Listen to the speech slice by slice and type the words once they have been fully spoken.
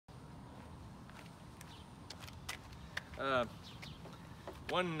Uh,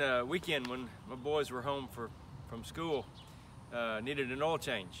 one weekend when my boys were home from school, needed an oil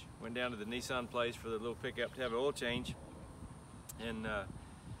change. Went down to the Nissan place for the little pickup to have an oil change, and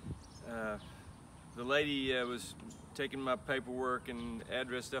the lady was taking my paperwork and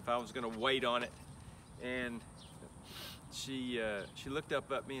address stuff. I was going to wait on it, and she looked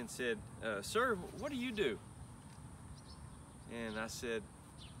up at me and said, "Sir, what do you do?" And I said,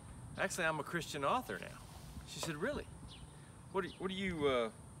 "Actually, I'm a Christian author now." She said, "Really? What are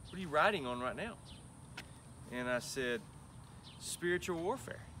you writing on right now?" And I said, "Spiritual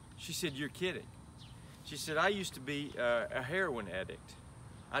warfare." She said, "You're kidding." She said, "I used to be a heroin addict.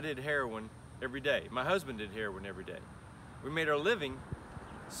 I did heroin every day. My husband did heroin every day. We made our living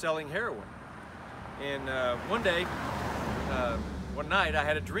selling heroin. And one night I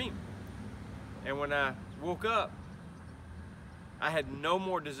had a dream. And when I woke up, I had no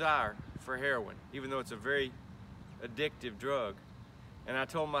more desire for heroin, even though it's a very addictive drug. And I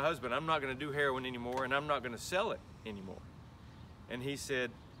told my husband, I'm not going to do heroin anymore, and I'm not going to sell it anymore. And he said,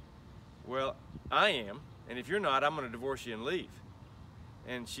 "Well, I am, and if you're not, I'm going to divorce you and leave."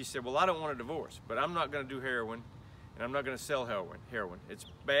 And she said, "Well, I don't want a divorce, but I'm not going to do heroin, and I'm not going to sell heroin. It's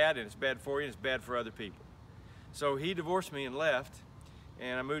bad, and it's bad for you, and it's bad for other people." So he divorced me and left,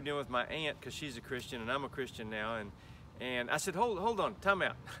 and I moved in with my aunt because she's a Christian, and I'm a Christian now. And I said, hold on, time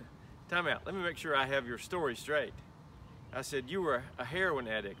out. Time out. Let me make sure I have your story straight. I said, "You were a heroin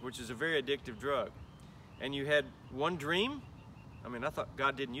addict, which is a very addictive drug, and you had one dream?" I mean, I thought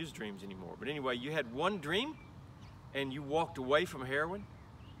God didn't use dreams anymore. But anyway, you had one dream, and you walked away from heroin,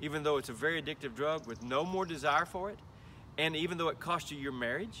 even though it's a very addictive drug with no more desire for it, and even though it cost you your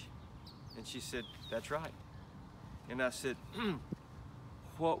marriage? And she said, "That's right." And I said,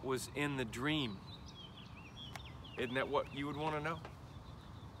 "What was in the dream?" Isn't that what you would want to know?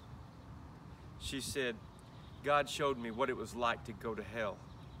 She said, "God showed me what it was like to go to hell.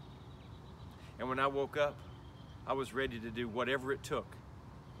 And when I woke up, I was ready to do whatever it took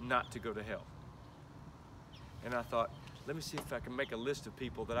not to go to hell." And I thought, let me see if I can make a list of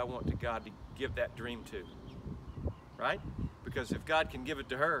people that I want to God to give that dream to. Right? Because if God can give it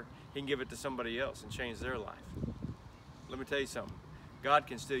to her, He can give it to somebody else and change their life. Let me tell you something. God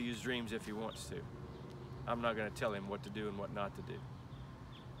can still use dreams if He wants to. I'm not going to tell Him what to do and what not to do.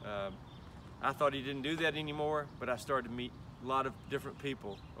 I thought He didn't do that anymore, but I started to meet a lot of different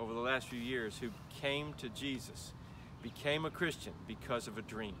people over the last few years who came to Jesus, became a Christian because of a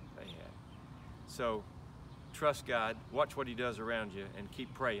dream they had. So trust God, watch what He does around you, and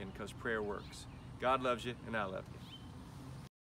keep praying, because prayer works. God loves you, and I love you.